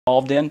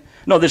involved in.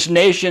 No, this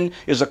nation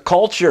is a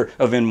culture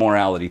of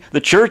immorality. The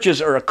churches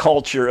are a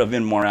culture of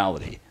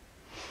immorality.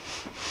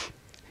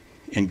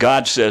 And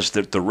God says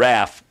that the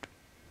wrath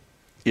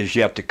is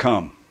yet to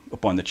come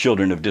upon the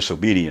children of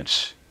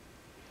disobedience.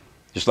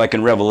 Just like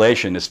in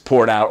Revelation, it's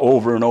poured out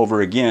over and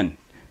over again.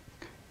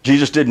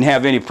 Jesus didn't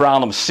have any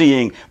problem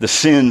seeing the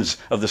sins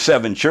of the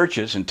 7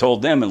 churches and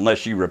told them,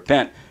 unless you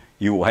repent,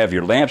 you will have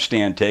your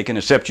lampstand taken.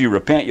 Except you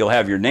repent, you'll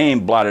have your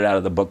name blotted out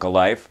of the book of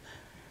life.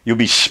 You'll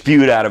be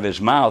spewed out of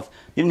his mouth.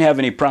 He didn't have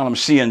any problem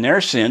seeing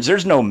their sins.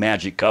 There's no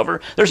magic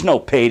cover. There's no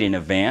paid in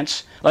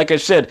advance. Like I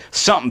said,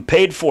 something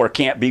paid for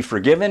can't be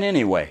forgiven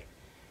anyway.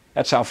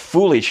 That's how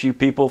foolish you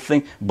people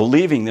think,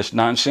 believing this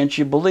nonsense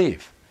you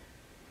believe.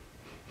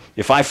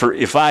 If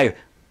I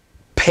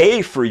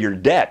pay for your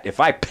debt, if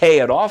I pay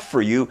it off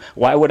for you,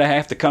 why would I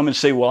have to come and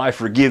say, well, I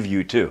forgive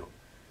you too?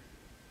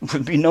 There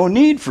would be no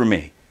need for me.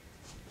 There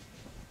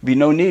would be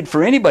no need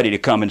for anybody to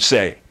come and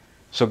say.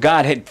 So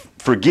God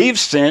forgives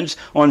sins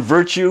on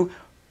virtue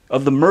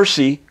of the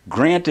mercy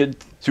granted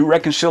through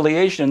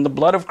reconciliation in the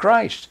blood of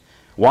Christ.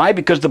 Why?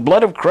 Because the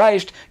blood of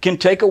Christ can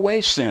take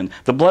away sin.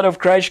 The blood of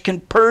Christ can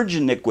purge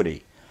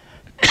iniquity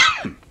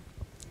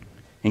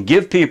and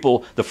give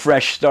people the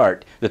fresh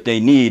start that they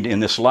need in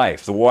this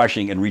life, the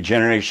washing and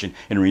regeneration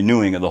and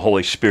renewing of the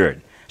Holy Spirit.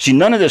 See,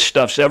 none of this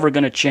stuff's ever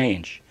going to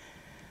change.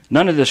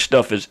 None of this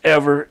stuff is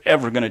ever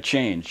going to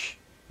change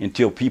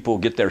until people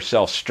get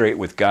themselves straight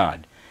with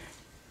God.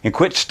 And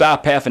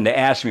stop having to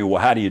ask me,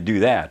 well, how do you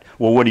do that?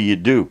 Well, what do you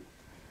do?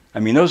 I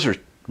mean, those are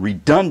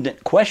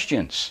redundant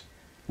questions,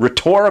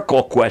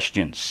 rhetorical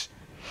questions.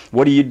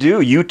 What do?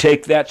 You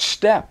take that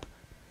step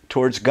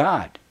towards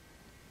God.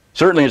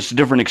 Certainly it's a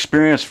different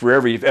experience for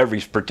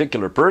every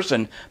particular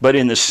person, but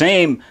in the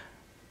same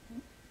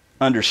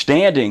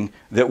understanding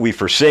that we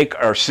forsake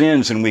our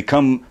sins and we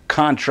come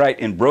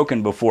contrite and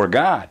broken before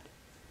God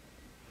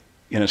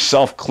in a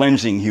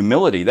self-cleansing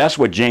humility. That's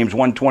what James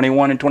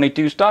 1:21 and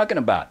 22 is talking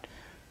about.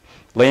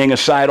 Laying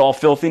aside all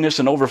filthiness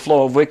and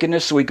overflow of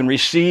wickedness so we can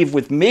receive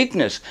with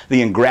meekness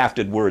the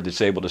engrafted word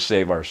that's able to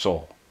save our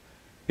soul.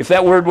 If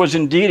that word was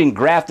indeed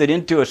engrafted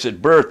into us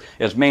at birth,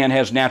 as man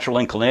has natural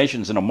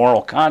inclinations and a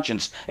moral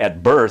conscience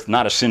at birth,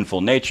 not a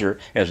sinful nature,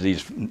 as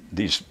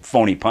these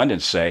phony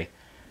pundits say,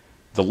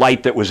 the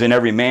light that was in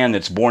every man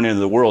that's born into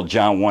the world,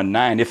 John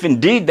 1:9. If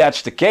indeed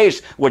that's the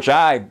case, which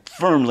I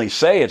firmly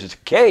say is the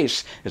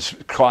case, it's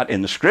caught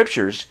in the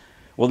scriptures,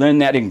 well then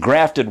that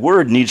engrafted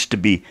word needs to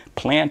be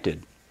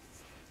planted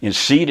and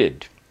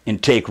seeded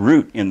and take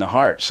root in the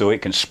heart so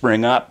it can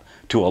spring up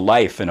to a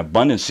life and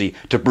abundancy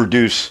to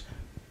produce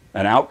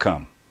an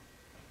outcome.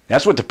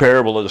 That's what the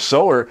parable of the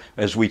sower,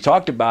 as we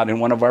talked about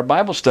in one of our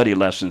Bible study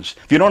lessons.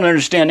 If you don't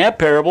understand that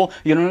parable,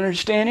 you don't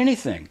understand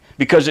anything.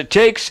 Because it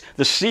takes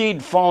the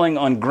seed falling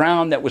on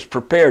ground that was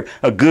prepared,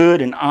 a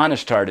good and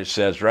honest heart, it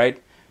says,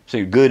 right?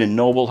 Say good and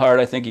noble heart,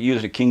 I think it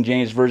uses the King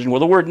James Version. Well,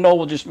 the word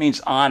noble just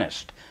means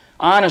honest.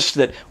 Honest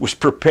that was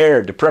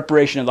prepared. The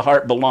preparation of the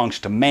heart belongs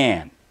to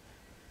man.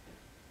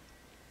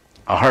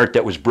 A heart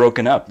that was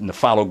broken up and the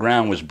fallow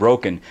ground was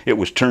broken. It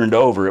was turned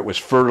over. It was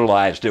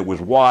fertilized. It was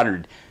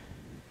watered.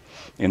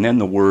 And then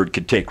the word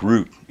could take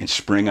root and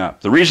spring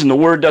up. The reason the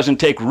word doesn't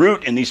take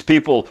root in these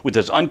people with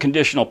this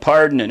unconditional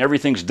pardon and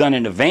everything's done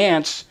in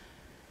advance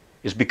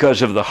is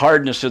because of the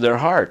hardness of their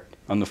heart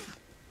on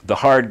the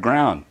hard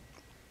ground,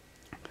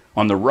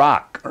 on the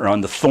rock, or on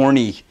the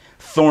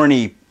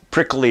thorny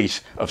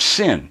pricklies of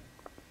sin.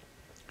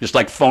 Just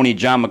like phony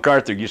John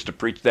MacArthur used to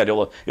preach that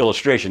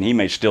illustration. He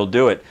may still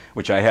do it,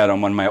 which I had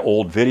on one of my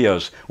old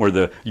videos,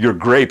 where your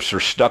grapes are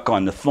stuck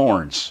on the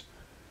thorns.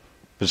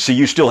 But see,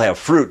 you still have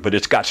fruit, but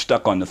it's got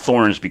stuck on the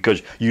thorns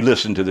because you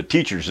listened to the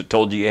teachers that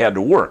told you had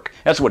to work.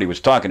 That's what he was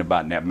talking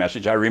about in that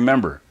message, I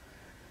remember.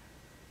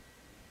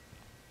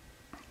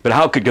 But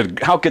how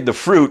could the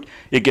fruit,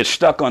 it gets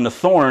stuck on the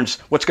thorns,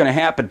 what's going to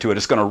happen to it?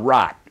 It's going to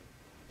rot.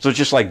 So it's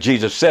just like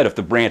Jesus said, if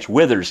the branch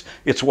withers,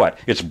 it's what?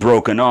 It's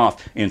broken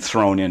off and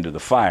thrown into the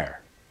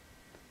fire.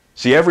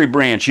 See, every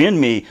branch in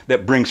me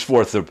that brings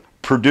forth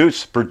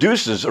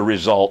produces a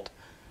result,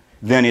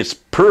 then it's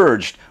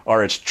purged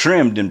or it's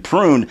trimmed and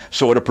pruned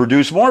so it'll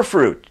produce more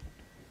fruit.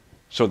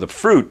 So the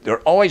fruit, there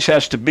always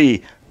has to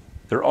be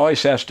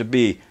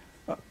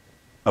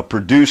a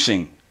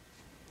producing,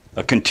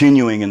 a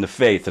continuing in the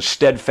faith, a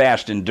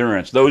steadfast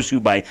endurance. Those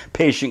who by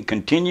patient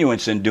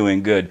continuance in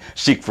doing good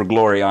seek for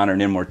glory, honor,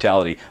 and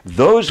immortality,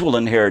 those will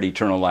inherit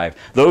eternal life.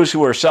 Those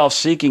who are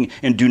self-seeking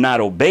and do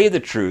not obey the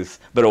truth,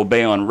 but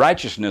obey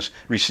unrighteousness,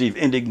 receive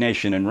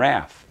indignation and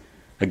wrath.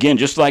 Again,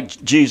 just like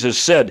Jesus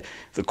said,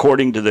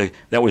 according to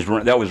that was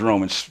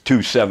Romans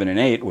 2, 7, and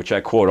 8, which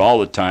I quote all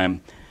the time,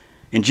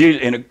 and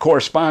it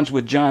corresponds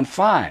with John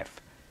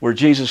 5, where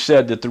Jesus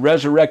said that the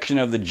resurrection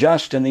of the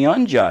just and the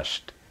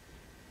unjust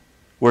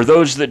were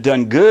those that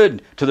done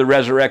good to the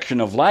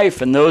resurrection of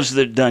life, and those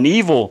that done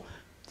evil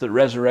to the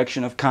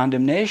resurrection of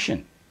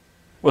condemnation.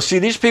 Well, see,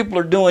 these people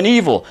are doing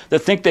evil that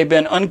think they've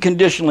been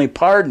unconditionally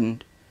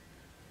pardoned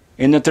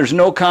and that there's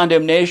no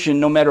condemnation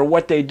no matter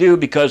what they do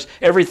because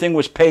everything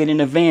was paid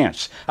in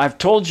advance. I've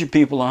told you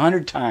people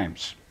 100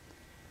 times.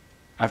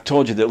 I've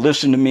told you that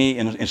listen to me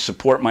and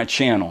support my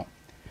channel.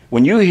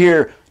 When you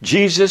hear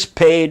Jesus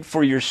paid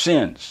for your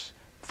sins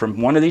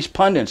from one of these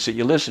pundits that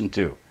you listen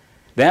to,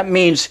 that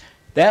means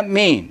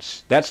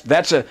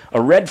that's a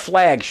red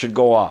flag should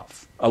go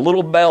off. A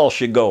little bell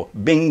should go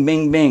bing,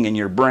 bing, bing in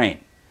your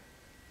brain.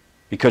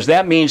 Because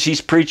that means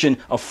he's preaching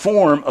a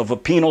form of a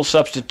penal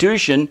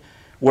substitution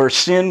where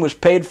sin was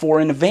paid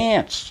for in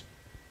advance.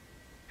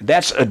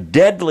 That's a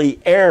deadly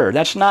error.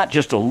 That's not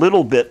just a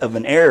little bit of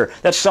an error.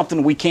 That's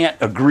something we can't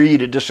agree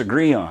to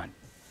disagree on.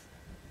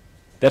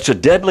 That's a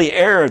deadly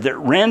error that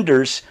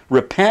renders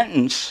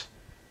repentance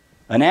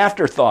an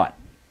afterthought,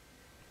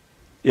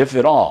 if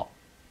at all.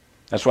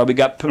 That's why we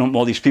got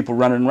all these people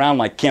running around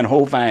like Ken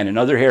Hovind and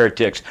other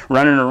heretics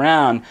running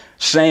around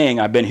saying,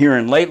 I've been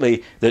hearing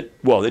lately that,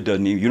 well, it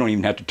doesn't even, you don't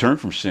even have to turn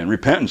from sin.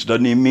 Repentance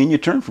doesn't even mean you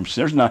turn from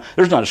sin.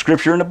 There's not a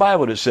scripture in the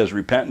Bible that says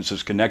repentance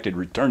is connected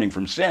returning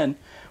from sin.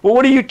 Well,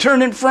 what are you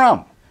turning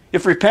from?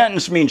 If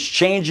repentance means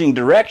changing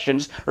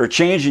directions or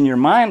changing your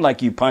mind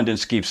like you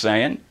pundits keep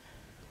saying,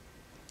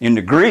 in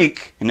the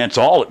Greek, and that's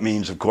all it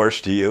means, of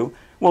course, to you,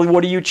 well,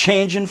 what are you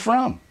changing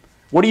from?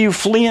 What are you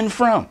fleeing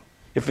from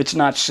if it's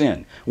not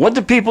sin? What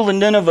do people in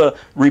Nineveh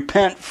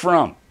repent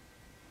from?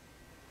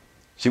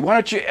 See, why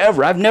don't you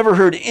ever, I've never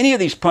heard any of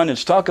these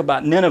pundits talk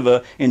about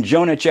Nineveh in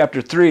Jonah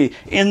chapter 3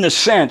 in the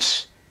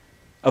sense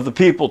of the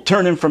people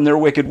turning from their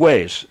wicked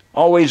ways.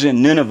 Always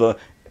in Nineveh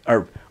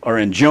or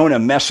in Jonah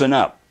messing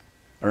up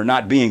or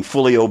not being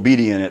fully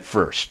obedient at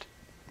first.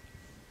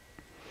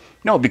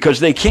 No, because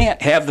they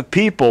can't have the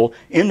people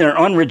in their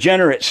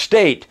unregenerate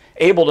state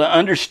able to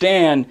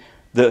understand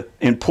the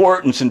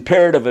importance,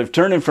 imperative of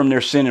turning from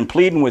their sin and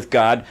pleading with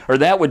God, or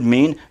that would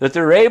mean that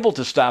they're able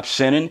to stop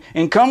sinning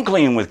and come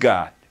clean with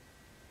God.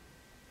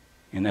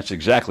 And that's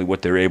exactly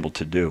what they're able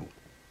to do.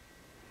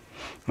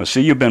 Well,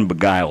 see, you've been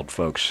beguiled,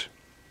 folks.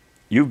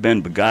 You've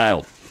been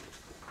beguiled.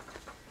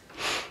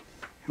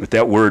 With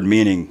that word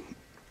meaning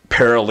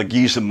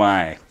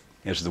parallegizomai,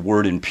 as the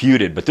word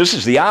imputed. But this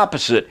is the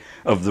opposite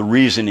of the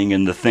reasoning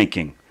and the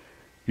thinking.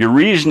 Your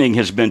reasoning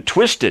has been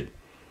twisted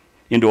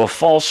into a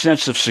false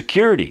sense of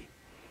security.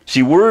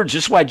 See, words,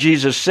 this is why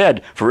Jesus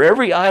said, for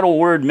every idle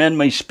word men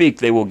may speak,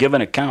 they will give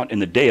an account in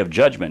the day of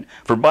judgment.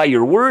 For by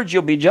your words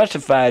you'll be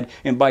justified,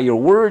 and by your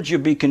words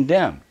you'll be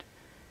condemned.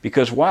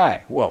 Because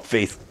why? Well,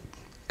 faith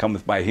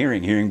cometh by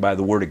hearing, hearing by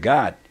the word of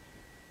God.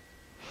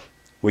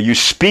 Well, you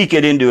speak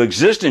it into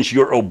existence,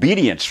 your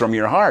obedience from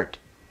your heart.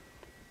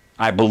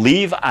 I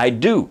believe I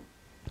do.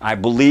 I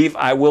believe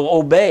I will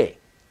obey.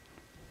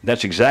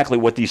 That's exactly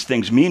what these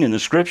things mean in the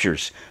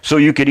scriptures. So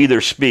you could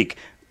either speak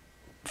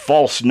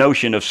false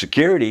notion of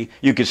security,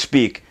 you could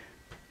speak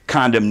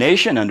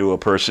condemnation unto a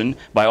person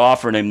by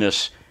offering him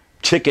this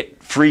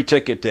ticket, free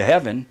ticket to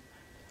heaven,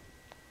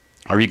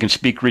 or you can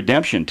speak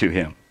redemption to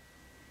him.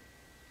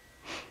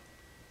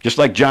 Just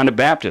like John the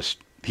Baptist,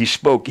 he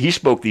spoke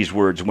these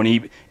words when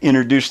he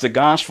introduced the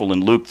gospel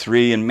in Luke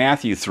 3 and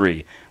Matthew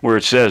 3, where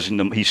it says,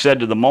 he said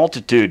to the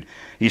multitude,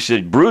 he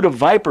said, brood of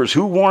vipers,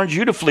 who warned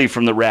you to flee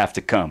from the wrath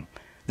to come?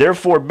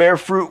 Therefore bear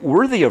fruit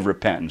worthy of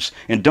repentance.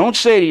 And don't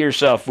say to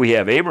yourself, we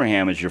have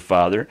Abraham as your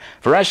father.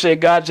 For I say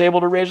God's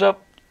able to raise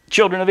up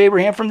children of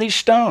Abraham from these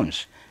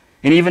stones.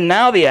 And even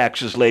now the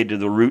axe is laid to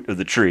the root of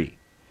the tree.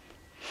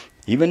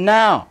 Even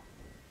now,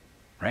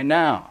 right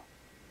now.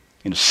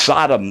 In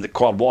Sodom,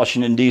 called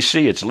Washington,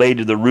 D.C., it's laid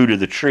to the root of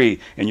the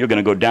tree, and you're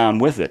going to go down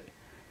with it.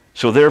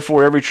 So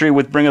therefore every tree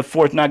which bringeth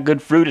forth not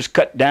good fruit is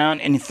cut down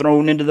and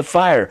thrown into the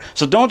fire.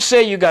 So don't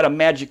say you got a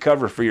magic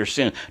cover for your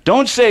sin.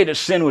 Don't say that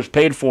sin was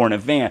paid for in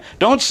advance.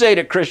 Don't say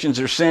that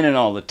Christians are sinning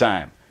all the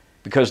time,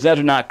 because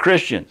they're not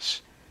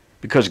Christians.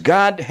 Because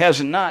God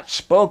has not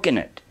spoken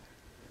it.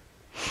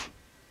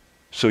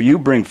 So you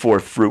bring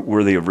forth fruit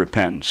worthy of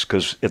repentance,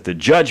 because at the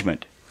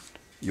judgment,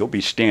 you'll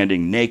be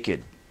standing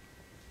naked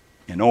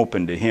and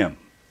open to him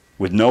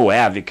with no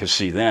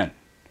advocacy then.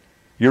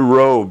 Your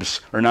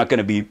robes are not going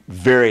to be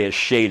various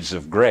shades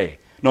of gray.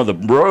 No, the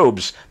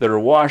robes that are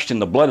washed in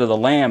the blood of the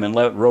Lamb in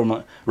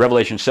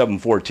Revelation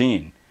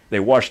 7:14, they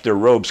washed their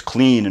robes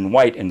clean and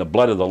white in the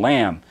blood of the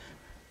Lamb,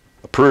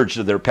 purged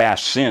of their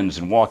past sins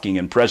and walking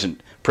in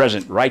present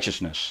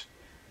righteousness.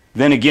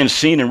 Then again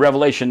seen in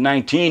Revelation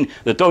 19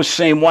 that those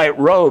same white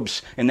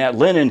robes and that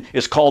linen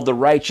is called the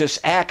righteous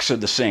acts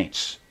of the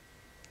saints.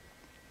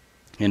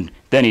 And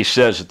then he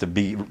says at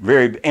the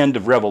very end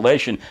of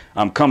Revelation,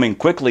 I'm coming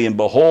quickly, and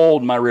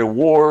behold, my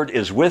reward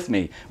is with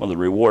me. Well, the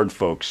reward,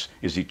 folks,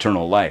 is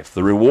eternal life.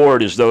 The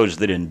reward is those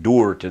that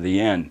endure to the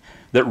end,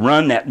 that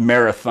run that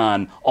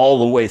marathon all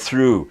the way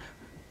through,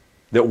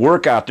 that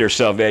work out their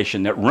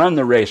salvation, that run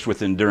the race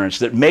with endurance,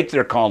 that make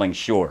their calling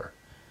sure,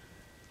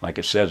 like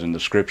it says in the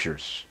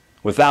scriptures,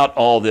 without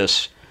all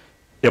this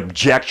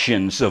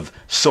objections of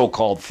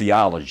so-called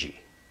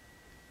theology.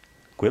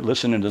 Quit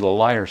listening to the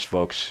liars,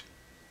 folks.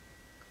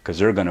 Because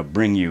they're going to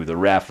bring you the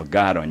wrath of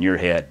God on your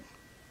head.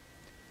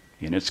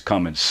 And it's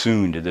coming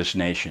soon to this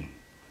nation.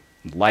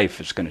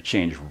 Life is going to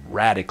change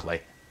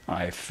radically,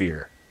 I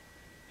fear.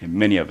 And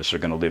many of us are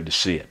going to live to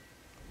see it.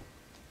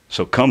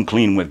 So come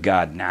clean with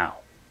God now,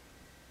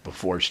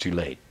 before it's too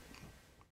late.